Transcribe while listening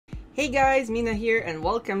Hey guys, Mina here and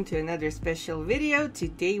welcome to another special video.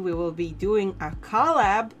 Today we will be doing a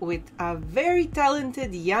collab with a very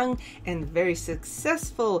talented, young and very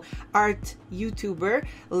successful art YouTuber,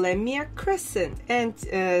 Lemia Crescent. And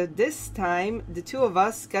this time the two of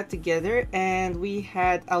us got together and we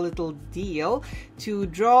had a little deal to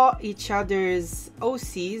draw each other's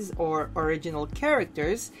OCs or original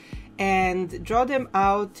characters and draw them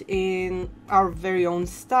out in our very own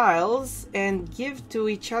styles and give to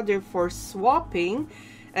each other for swapping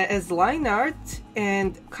as line art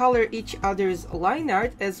and color each other's line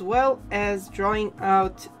art, as well as drawing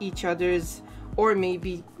out each other's, or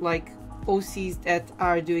maybe like OCs that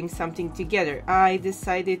are doing something together. I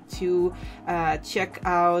decided to check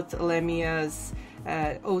out Lemia's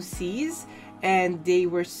OCs, and they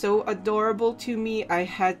were so adorable to me. I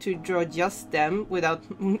had to draw just them without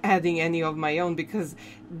adding any of my own because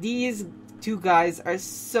these two guys are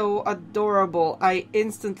so adorable. I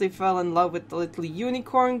instantly fell in love with the little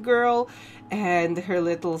unicorn girl and her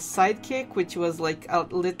little sidekick, which was like a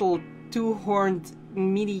little two-horned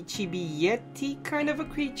mini chibi yeti kind of a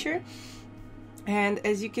creature. And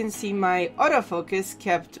as you can see, my autofocus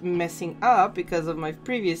kept messing up because of my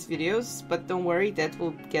previous videos, but don't worry, that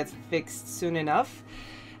will get fixed soon enough,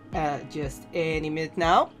 just any minute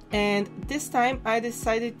now. And this time I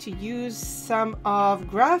decided to use some of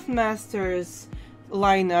Graphmaster's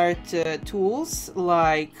line art tools,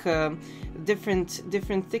 like different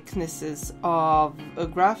thicknesses of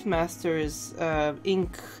Graphmaster's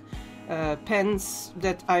ink pens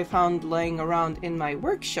that I found laying around in my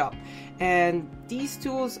workshop. And these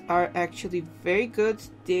tools are actually very good.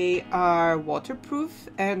 They are waterproof,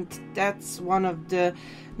 and that's one of the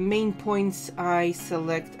main points I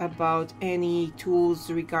select about any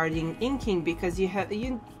tools regarding inking, because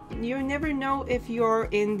you never know if you're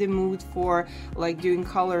in the mood for like doing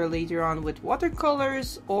color later on with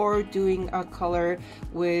watercolors or doing a color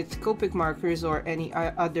with Copic markers or any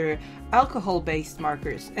other alcohol-based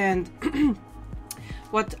markers. And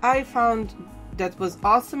what I found that was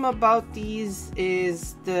awesome about these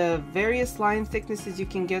is the various line thicknesses you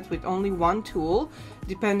can get with only one tool,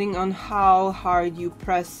 depending on how hard you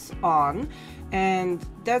press on. And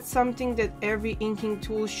that's something that every inking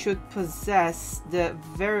tool should possess, the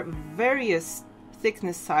various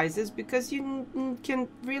thickness sizes, because you can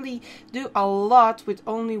really do a lot with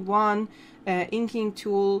only one inking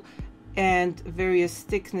tool and various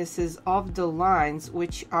thicknesses of the lines,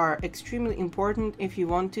 which are extremely important if you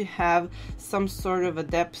want to have some sort of a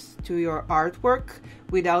depth to your artwork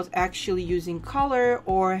without actually using color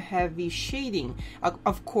or heavy shading.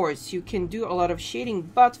 Of course, you can do a lot of shading,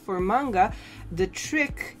 but for manga, the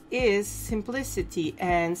trick is simplicity,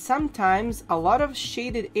 and sometimes a lot of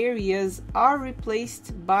shaded areas are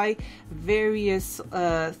replaced by various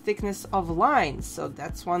thickness of lines. So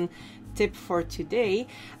that's one tip for today.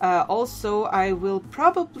 Also, I will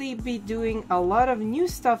probably be doing a lot of new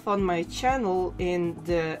stuff on my channel in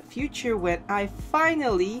the future when I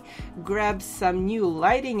finally grab some new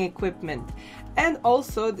lighting equipment. And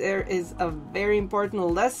also, there is a very important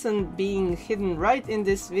lesson being hidden right in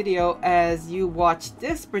this video as you watch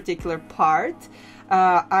this particular part.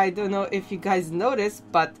 I don't know if you guys noticed,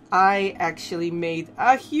 but I actually made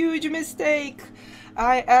a huge mistake.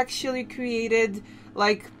 I actually created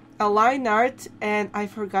like a line art and I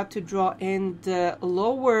forgot to draw in the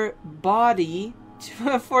lower body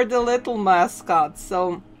for the little mascot.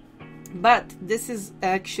 So, but this is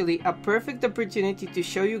actually a perfect opportunity to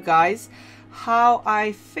show you guys how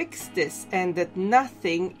I fixed this, and that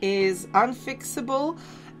nothing is unfixable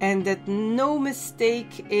and that no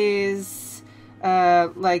mistake is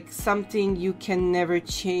like something you can never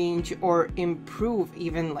change or improve.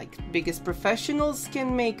 Even like biggest professionals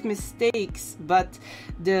can make mistakes, but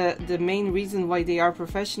the main reason why they are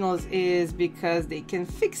professionals is because they can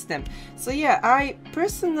fix them. So yeah, I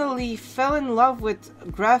personally fell in love with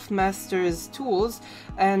Graphmaster's tools,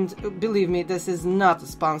 and believe me, this is not a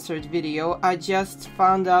sponsored video. I just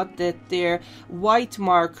found out that their white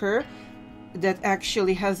marker that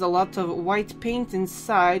actually has a lot of white paint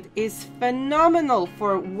inside is phenomenal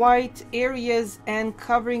for white areas and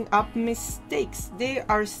covering up mistakes. They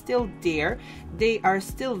are still there, they are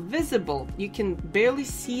still visible. You can barely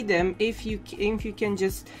see them if you can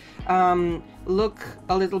just look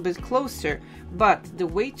a little bit closer. But the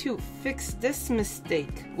way to fix this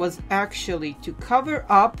mistake was actually to cover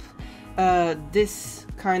up this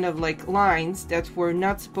kind of like lines that were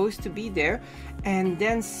not supposed to be there, and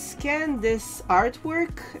then scan this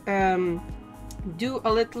artwork, do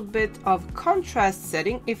a little bit of contrast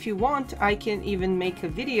setting. If you want, I can even make a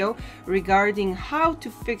video regarding how to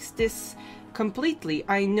fix this completely.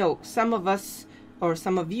 I know some of us or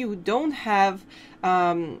some of you don't have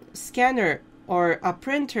scanner or a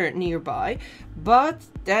printer nearby, but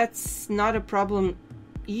that's not a problem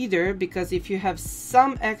either, because if you have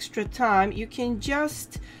some extra time, you can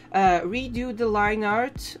just redo the line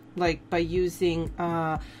art, like by using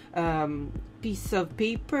piece of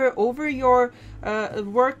paper over your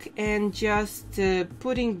work and just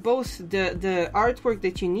putting both the artwork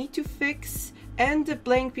that you need to fix and the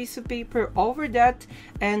blank piece of paper over that,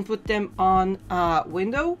 and put them on a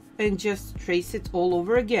window and just trace it all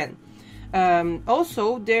over again.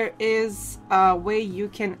 Also, there is a way you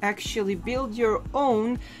can actually build your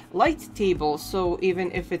own light table, so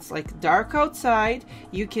even if it's like dark outside,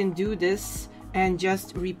 you can do this and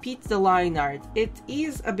just repeat the line art. It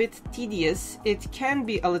is a bit tedious, it can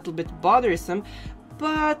be a little bit bothersome,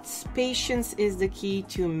 but patience is the key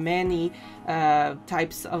to many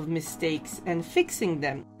types of mistakes and fixing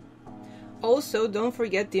them. Also, don't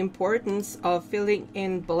forget the importance of filling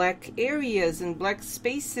in black areas and black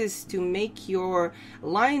spaces to make your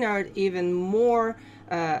line art even more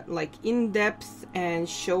like in-depth and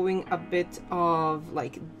showing a bit of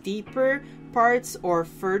like deeper parts or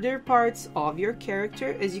further parts of your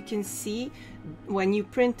character. As you can see, when you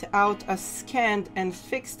print out a scanned and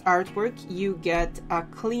fixed artwork, you get a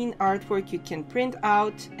clean artwork you can print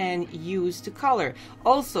out and use to color.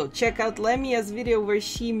 Also, check out Lemia's video where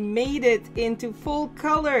she made it into full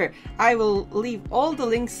color. I will leave all the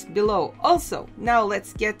links below. Also, now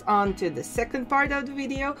let's get on to the second part of the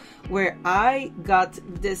video, where I got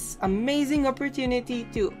this amazing opportunity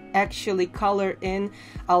to actually color in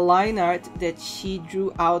a line art that she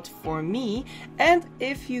drew out for me. And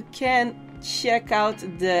if you can check out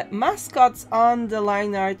the mascots on the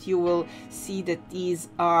line art, you will see that these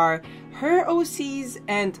are her OCs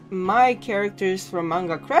and my characters from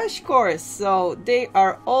Manga Crash Course. So they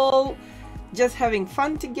are all just having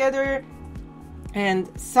fun together and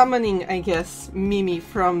summoning, I guess, Mimi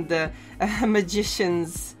from the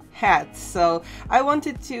magician's hat. So I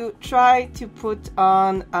wanted to try to put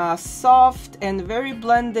on a soft and very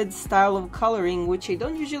blended style of coloring, which I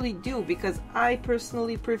don't usually do because I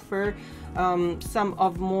personally prefer some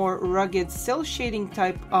of more rugged cell shading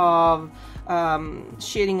type of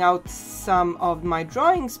shading out some of my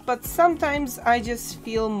drawings, but sometimes I just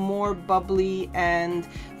feel more bubbly, and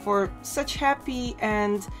for such happy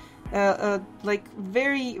and like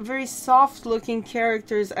very soft looking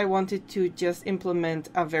characters, I wanted to just implement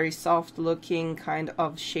a very soft looking kind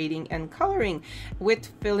of shading and coloring with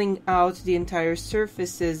filling out the entire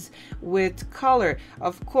surfaces with color.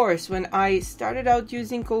 Of course, when I started out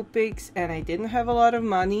using Copics and I didn't have a lot of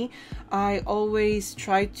money, I always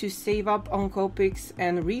tried to save up on Copics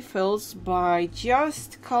and refills by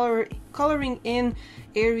just coloring in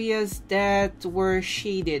areas that were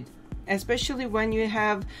shaded, especially when you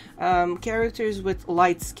have characters with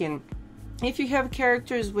light skin. If you have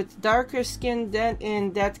characters with darker skin, then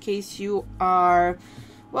in that case you are,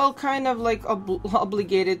 well, kind of like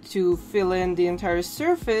obligated to fill in the entire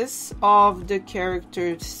surface of the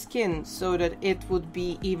character's skin so that it would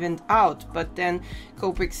be evened out. But then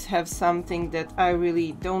Copics have something that I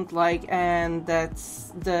really don't like, and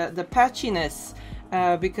that's the patchiness.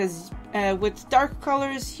 Because with dark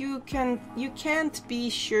colors you can't be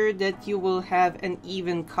sure that you will have an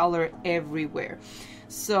even color everywhere.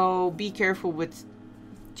 So be careful with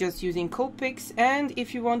just using Copics, and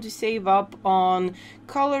if you want to save up on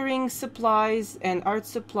coloring supplies and art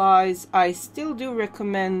supplies, I still do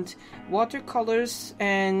recommend watercolors,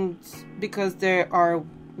 and because they are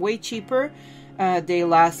way cheaper, they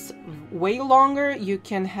last way longer. You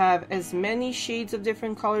can have as many shades of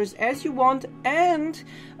different colors as you want, and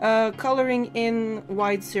coloring in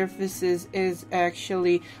wide surfaces is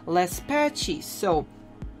actually less patchy. So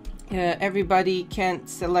everybody can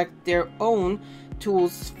select their own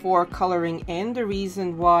tools for coloring in. The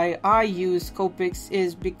reason why I use Copics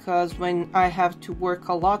is because when I have to work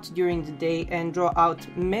a lot during the day and draw out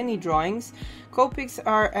many drawings, Copics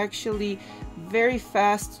are actually very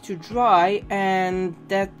fast to dry, and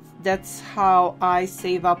that's how I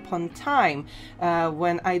save up on time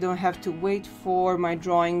when I don't have to wait for my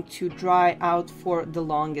drawing to dry out for the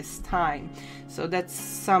longest time. So that's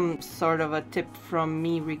some sort of a tip from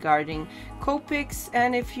me regarding Copics.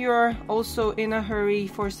 And if you're also in a hurry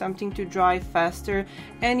for something to dry faster,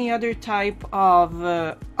 any other type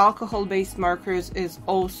of alcohol-based markers is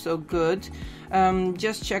also good.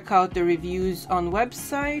 Just check out the reviews on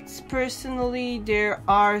websites. Personally, there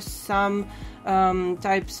are some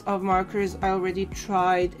types of markers I already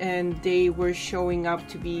tried, and they were showing up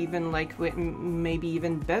to be even like maybe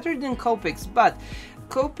even better than Copics. But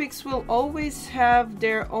Copics will always have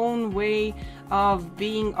their own way of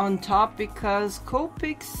being on top, because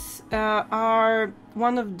Copics are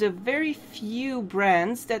one of the very few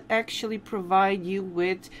brands that actually provide you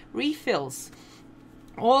with refills.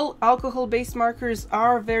 All alcohol-based markers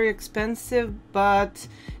are very expensive, but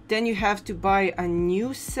then you have to buy a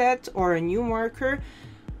new set or a new marker.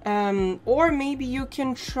 Or maybe you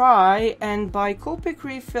can try and buy Copic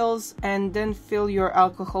refills and then fill your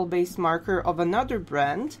alcohol-based marker of another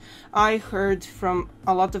brand. I heard from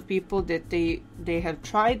a lot of people that they have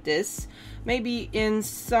tried this. Maybe in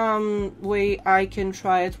some way I can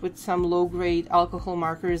try it with some low-grade alcohol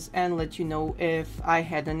markers and let you know if I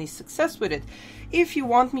had any success with it. If you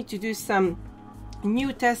want me to do some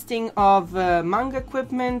new testing of manga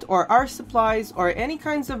equipment or art supplies or any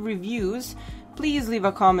kinds of reviews, please leave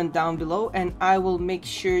a comment down below and I will make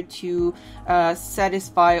sure to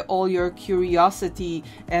satisfy all your curiosity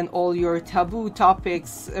and all your taboo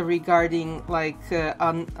topics regarding like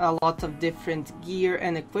a lot of different gear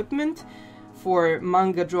and equipment for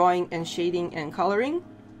manga drawing and shading and coloring.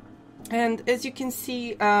 And as you can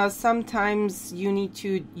see, sometimes you need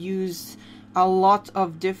to use a lot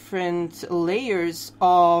of different layers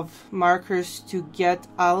of markers to get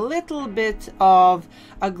a little bit of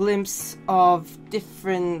a glimpse of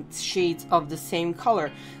different shades of the same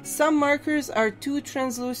color. Some markers are too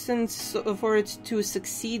translucent for it to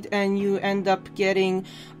succeed, and you end up getting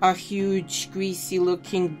a huge greasy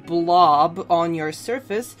looking blob on your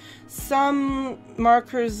surface. Some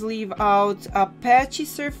markers leave out a patchy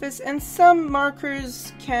surface, and some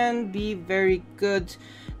markers can be very good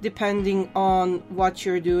depending on what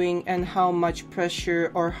you're doing and how much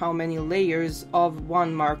pressure or how many layers of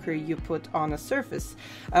one marker you put on a surface.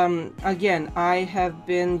 Again, I have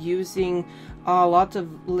been using a lot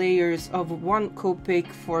of layers of one Copic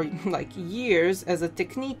for like years as a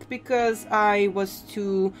technique, because I was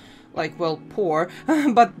too poor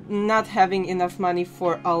but not having enough money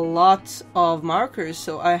for a lot of markers,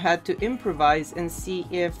 so I had to improvise and see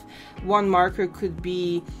if one marker could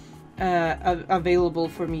be available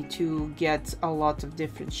for me to get a lot of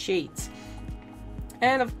different shades.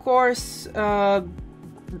 And of course,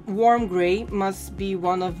 warm gray must be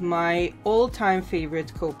one of my all-time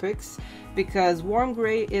favorite Copics, because warm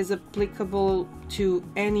gray is applicable to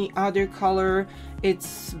any other color.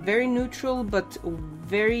 It's very neutral but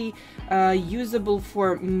very usable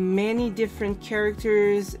for many different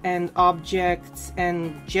characters and objects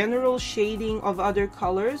and general shading of other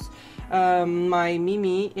colors. My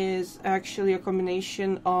Mimi is actually a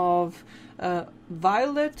combination of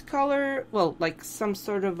violet color, well, like some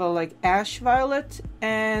sort of a like ash violet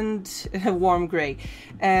and warm gray.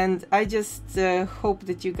 And I just hope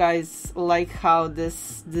that you guys like how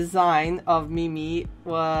this design of Mimi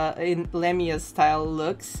in Lemia style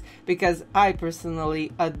looks, because I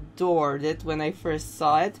personally adored it when I first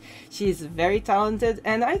saw it. She's very talented,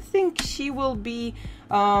 and I think she will be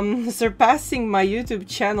surpassing my YouTube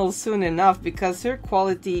channel soon enough, because her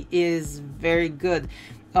quality is very good.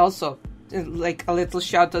 Also, like a little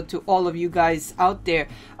shout out to all of you guys out there.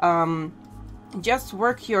 Just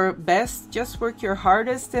work your best, just work your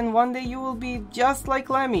hardest, and one day you will be just like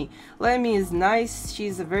Lemmy. Lemmy is nice,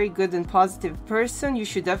 she's a very good and positive person. You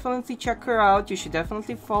should definitely check her out, you should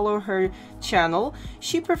definitely follow her channel.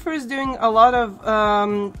 She prefers doing a lot of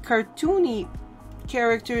cartoony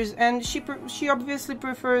characters, and she obviously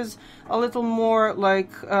prefers a little more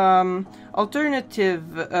like alternative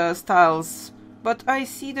styles. But I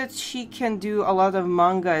see that she can do a lot of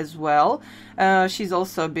manga as well. She's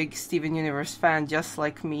also a big Steven Universe fan, just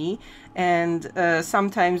like me. And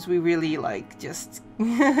sometimes we really like just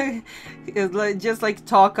like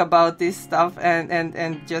talk about this stuff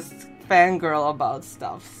and just fangirl about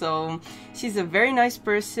stuff. So she's a very nice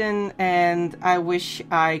person, and I wish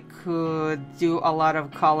I could do a lot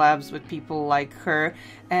of collabs with people like her.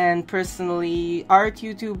 And personally, art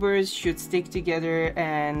YouTubers should stick together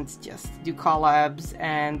and just do collabs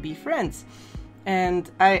and be friends.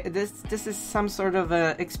 And this is some sort of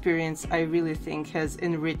a experience I really think has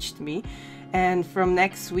enriched me. And from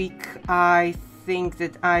next week, I think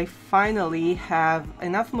that I finally have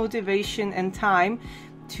enough motivation and time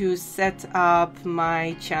to set up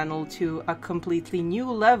my channel to a completely new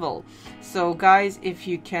level. So guys, if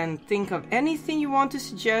you can think of anything you want to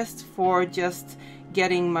suggest for just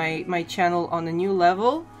getting my channel on a new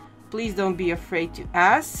level, please don't be afraid to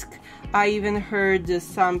ask. I even heard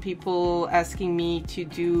some people asking me to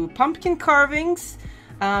do pumpkin carvings.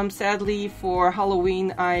 Sadly, for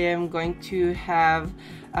Halloween I am going to have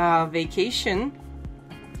a vacation,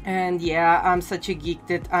 And yeah, I'm such a geek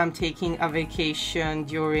that I'm taking a vacation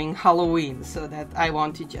during Halloween, so that I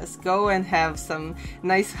want to just go and have some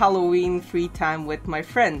nice Halloween free time with my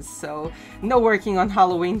friends. So no working on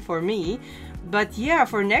Halloween for me. But yeah,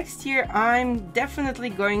 for next year, I'm definitely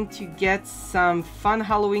going to get some fun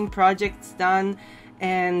Halloween projects done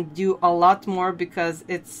and do a lot more, because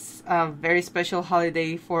it's a very special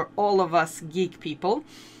holiday for all of us geek people.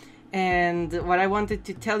 And what I wanted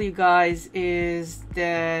to tell you guys is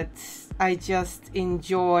that I just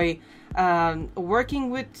enjoy working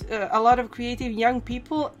with a lot of creative young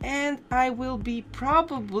people, and I will be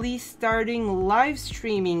probably starting live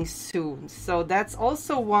streaming soon. So that's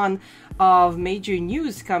also one of major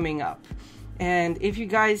news coming up. And if you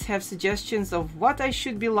guys have suggestions of what I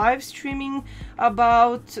should be live streaming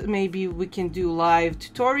about, maybe we can do live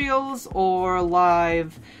tutorials or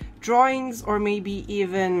live drawings, or maybe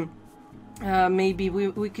even maybe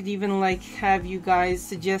we could even like have you guys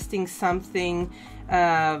suggesting something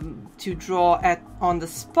to draw on the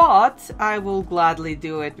spot. I will gladly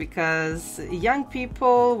do it, because young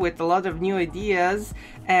people with a lot of new ideas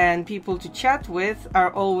and people to chat with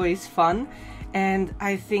are always fun. And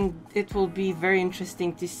I think it will be very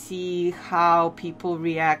interesting to see how people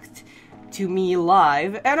react to me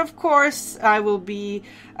live. And of course I will be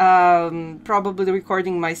probably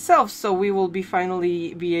recording myself, so we will be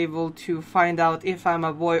finally be able to find out if I'm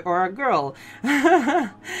a boy or a girl.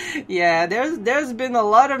 Yeah, there's been a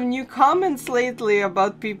lot of new comments lately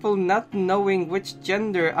about people not knowing which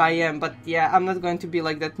gender I am, but yeah, I'm not going to be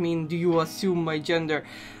like that mean, do you assume my gender?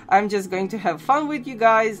 I'm just going to have fun with you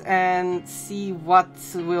guys and see what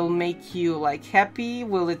will make you like happy.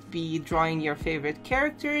 Will it be drawing your favorite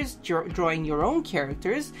characters, drawing your own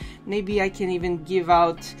characters? Maybe I can even give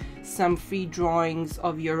out some free drawings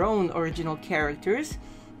of your own original characters.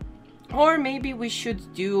 Or maybe we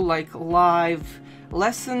should do like live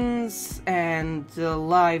lessons and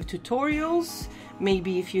live tutorials.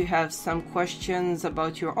 Maybe if you have some questions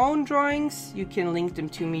about your own drawings, you can link them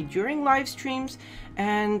to me during live streams,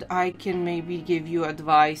 and I can maybe give you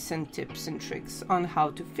advice and tips and tricks on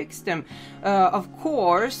how to fix them. Of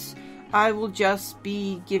course, I will just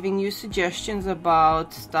be giving you suggestions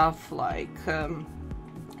about stuff like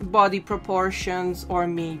body proportions, or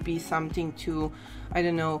maybe something to, I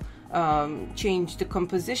don't know, change the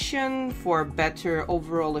composition for better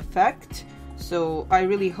overall effect. So I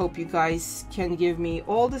really hope you guys can give me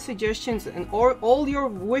all the suggestions and all your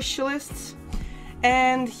wish lists.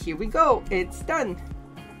 And here we go, it's done.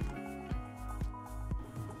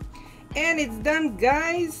 And it's done,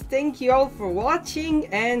 guys. Thank you all for watching,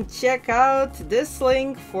 and check out this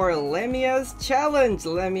link for Lemia's challenge.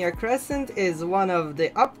 Lemia Crescent is one of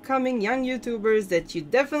the upcoming young YouTubers that you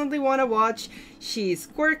definitely want to watch. She's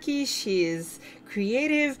quirky, she is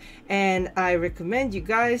creative, and I recommend you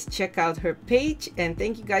guys check out her page. And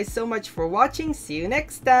thank you guys so much for watching. See you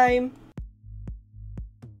next time.